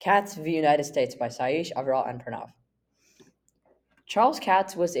Katz v. United States by Saish, Aviral, and Pranav. Charles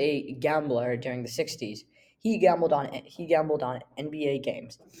Katz was a gambler during the 60s. He gambled on NBA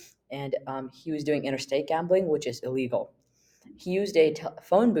games, and he was doing interstate gambling, which is illegal. He used a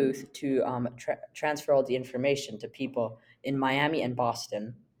phone booth to transfer all the information to people in Miami and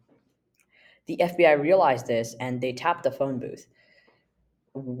Boston. The FBI realized this, and they tapped the phone booth.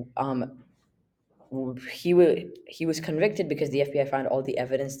 Um, he was convicted because the FBI found all the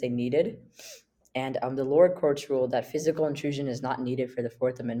evidence they needed, and the lower courts ruled that physical intrusion is not needed for the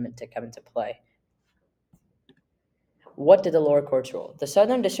Fourth Amendment to come into play. What did the lower courts rule? The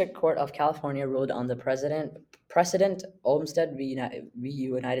Southern District Court of California ruled on the precedent Olmstead v.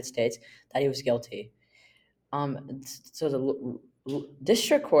 United States that he was guilty. So the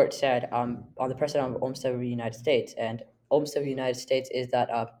district court said on the precedent of Olmstead v. United States, and Olmstead v. United States is that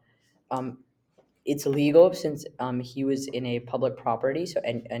um, it's legal since he was in a public property, so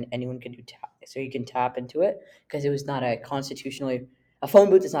and anyone can so you can tap into it because it was not a phone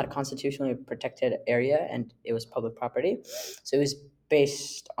booth is not a constitutionally protected area, and it was public property, so it was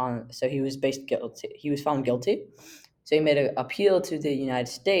he was found guilty, so he made an appeal to the United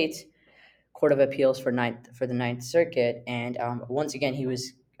States Court of Appeals for the Ninth Circuit, and once again he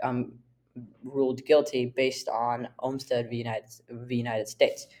was ruled guilty based on Olmstead v. United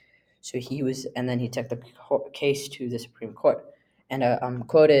States. So and then he took the case to the Supreme Court. And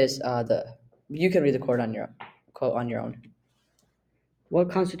quote is you can read the quote on your own. What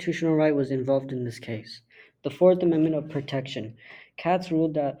constitutional right was involved in this case? The Fourth Amendment of Protection. Katz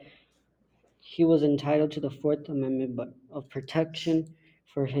ruled that he was entitled to the Fourth Amendment of protection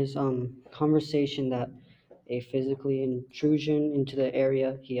for his conversation that a physically intrusion into the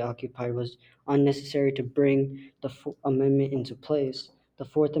area he occupied was unnecessary to bring the amendment into place. The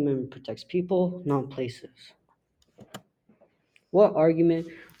Fourth Amendment protects people, not places. What argument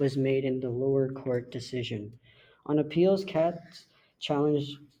was made in the lower court decision? On appeals, Katz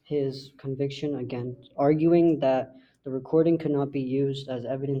challenged his conviction again, arguing that the recording could not be used as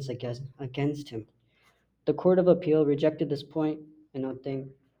evidence against him. The Court of Appeal rejected this point in nothing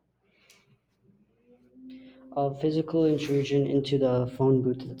of physical intrusion into the phone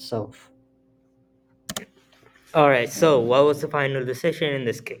booth itself. Alright, so what was the final decision in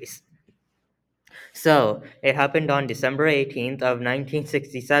this case? So, it happened on December 18th of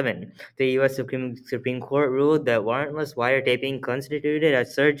 1967. The U.S. Supreme Court ruled that warrantless wiretapping constituted a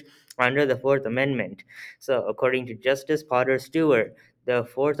search under the Fourth Amendment. So, according to Justice Potter Stewart, the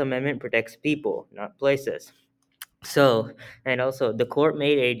Fourth Amendment protects people, not places. So, and also, the court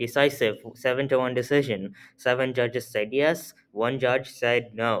made a decisive 7-1 decision. 7 judges said yes, 1 judge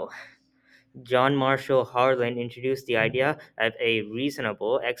said no. John Marshall Harlan introduced the idea of a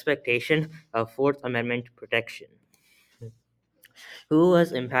reasonable expectation of Fourth Amendment protection. Who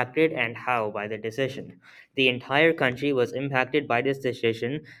was impacted and how by the decision? The entire country was impacted by this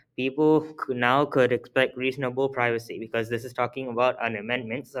decision. People now could expect reasonable privacy because this is talking about an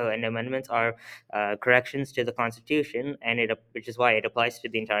amendment. So, and amendments are corrections to the Constitution, and which is why it applies to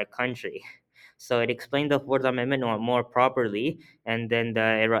the entire country. So it explained the Fourth Amendment more properly, and then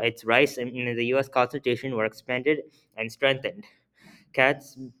its rights in the U.S. Constitution were expanded and strengthened.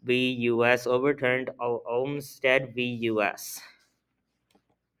 Katz v. U.S. overturned Olmstead v. U.S.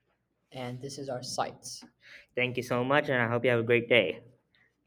 And this is our sites. Thank you so much, and I hope you have a great day.